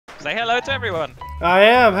Say hello to everyone. I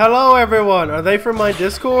am. Hello, everyone. Are they from my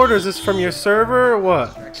Discord, or is this from your server, or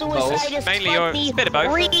what? Both. Mainly your bit of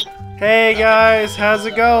both. Hey guys, how's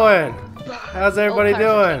it going? How's everybody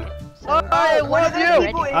doing? I love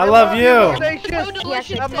you. I love you.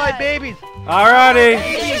 Holdacious. Have my babies. Alrighty.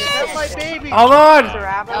 Have my babies. Hold on.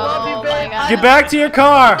 I love you, baby. Get back to your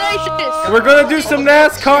car. We're gonna do some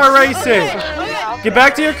NASCAR racing. Get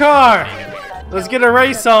back to your car. Let's get a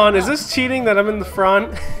race on. Is this cheating that I'm in the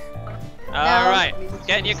front? Alright,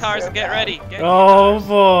 get in your cars and get ready. Oh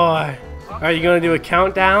boy. Are you gonna do a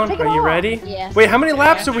countdown? Are you ready? Yes. Wait, how many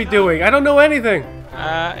laps are we doing? I don't know anything.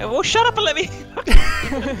 Well, shut up and let me.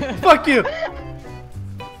 Fuck you.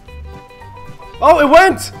 Oh, it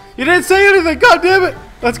went. You didn't say anything. God damn it.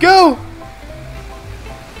 Let's go.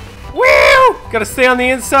 Woo! Gotta stay on the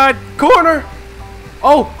inside corner.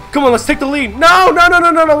 Oh, come on. Let's take the lead. No.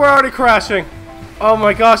 We're already crashing. Oh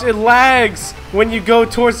my gosh, it lags when you go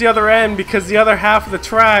towards the other end because the other half of the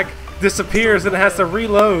track disappears and it has to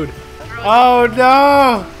reload. Oh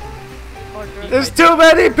no! There's too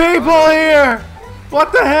many people here!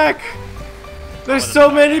 What the heck? There's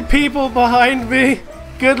so many people behind me.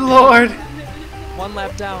 Good lord. One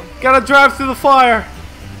lap down. Gotta drive through the fire.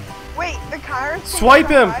 Wait, the car is Swipe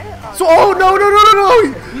him. So, oh no!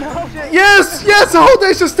 Yes!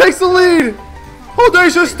 Holdacious takes the lead.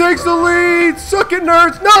 Holdacious takes the lead! Suck it,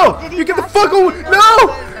 nerds! No! You get the fuck away! No!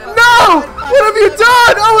 What have you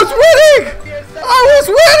done? I was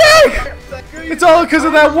winning! It's all because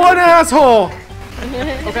of that one asshole!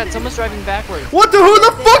 Oh god, someone's driving backwards. What the? Who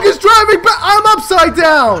the fuck is driving back? I'm upside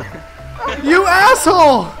down! You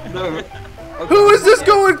asshole! Who is this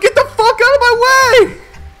going? Get the fuck out of my way!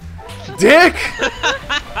 Dick!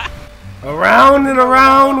 Around and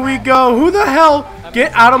around we go. Who the hell?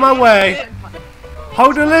 Get out of my way!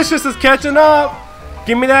 Holdacious is catching up.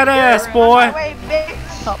 Give me that ass, boy.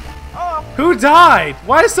 Who died?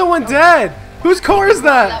 Why is someone dead? Whose car is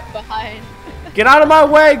that? Get out of my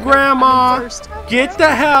way, Grandma. Get the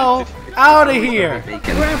hell out of here.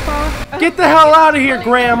 Get the hell out of here,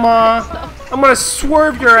 Grandma. I'm gonna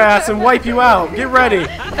swerve your ass and wipe you out. Get ready.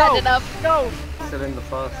 No. Sit in the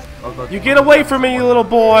bus. Oh, God. You get away from me, you little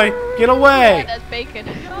boy. Get away. That's bacon.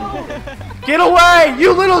 Get away!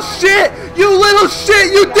 You little shit! You little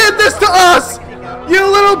shit! You did this to us! You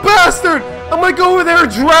little bastard! I'm gonna go over there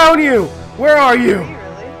and drown you! Where are you?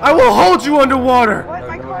 I will hold you underwater!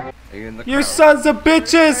 You sons of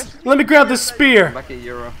bitches! Let me grab the spear!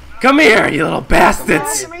 Come here, you little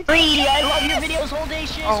bastards! I love your videos,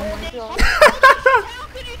 Holdacious.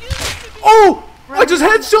 Oh! I just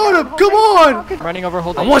headshot him! Come on! Running over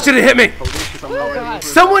Holdacious. I want you to hit me!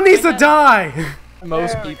 Someone needs to die!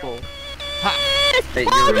 Most people. Hey,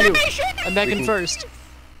 I'm back in first.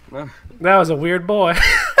 That was a weird boy.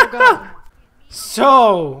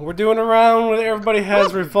 So, we're doing a round where everybody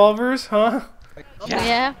has revolvers, huh?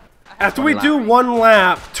 Yeah. After we do one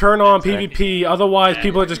lap, turn on PvP, otherwise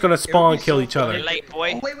people are just gonna spawn kill each other. You're late,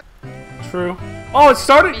 boy. True. Oh, it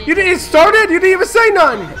started? It started? You didn't even say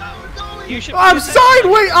nothing! I'm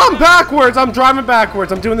sideways! I'm backwards! I'm driving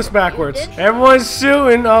backwards. I'm doing this backwards. Everyone's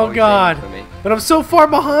shooting, oh god. But I'm so far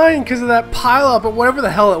behind because of that pileup or whatever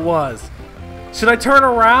the hell it was. Should I turn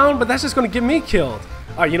around? But that's just gonna get me killed.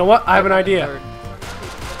 Alright, you know what? I have an idea.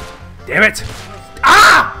 Damn it!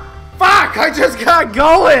 Ah! Fuck! I just got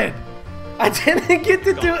going! I didn't get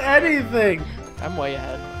to do anything! I'm way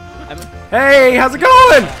ahead. Hey, how's it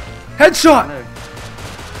going? Headshot!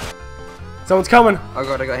 Someone's coming. Oh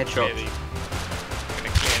god, I got headshot.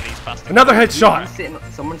 Another headshot!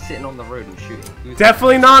 Someone's sitting on the road and shooting. Who's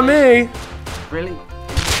Definitely not me! Really? You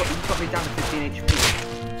got me down to 15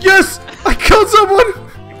 HP. Yes! I killed someone!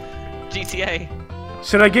 GTA.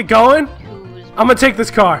 Should I get going? I'm gonna take this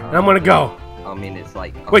car and I'm gonna go. I mean, it's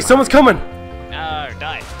like... Wait, someone's coming! No,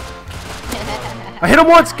 die. I hit him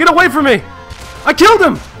once! Get away from me! I killed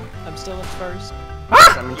him! I'm still in first.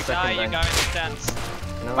 Ah! I'm in Die, second you go in then. the stands.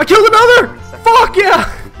 No, I killed another! Fuck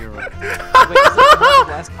yeah! you're right.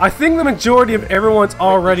 I think the majority of everyone's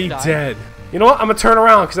already dead. You know what? I'm gonna turn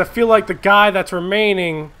around because I feel like the guy that's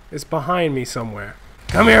remaining is behind me somewhere.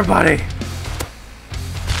 Come here, buddy.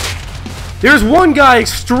 There's one guy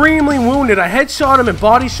extremely wounded. I headshot him and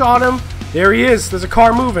body shot him. There he is. There's a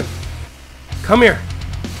car moving. Come here,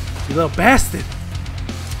 you little bastard.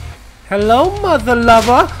 Hello, mother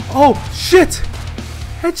lover. Oh, shit.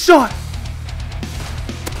 Headshot.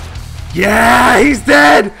 Yeah, he's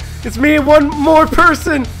dead. It's me and one more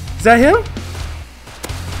person. Is that him?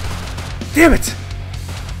 Damn it.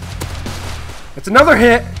 That's another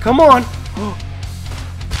hit. Come on.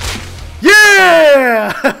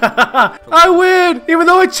 Yeah! I win! Even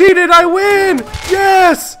though I cheated, I win!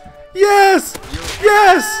 Yes! Yes!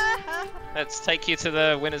 Yes! Let's take you to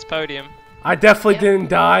the winner's podium. I definitely didn't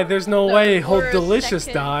die. There's no way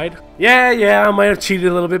Holdacious died. Yeah, I might have cheated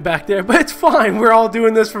a little bit back there, but it's fine. We're all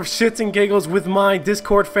doing this for shits and giggles with my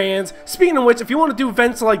Discord fans. Speaking of which, if you want to do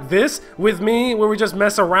events like this with me, where we just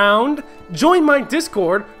mess around, join my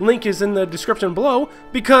Discord. Link is in the description below,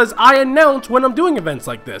 because I announce when I'm doing events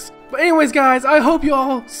like this. But anyways, guys, I hope you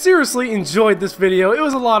all seriously enjoyed this video. It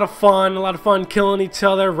was a lot of fun killing each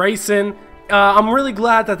other, racing. I'm really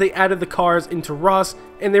glad that they added the cars into Rust,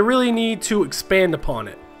 and they really need to expand upon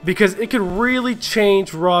it, because it could really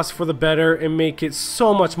change Rust for the better and make it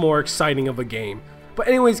so much more exciting of a game. But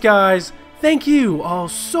anyways, guys, thank you all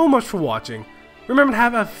so much for watching. Remember to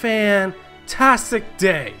have a fantastic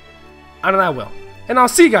day. And I will. And I'll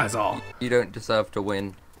see you guys all. You don't deserve to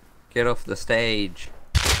win. Get off the stage.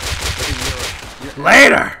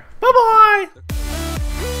 Later. Bye-bye.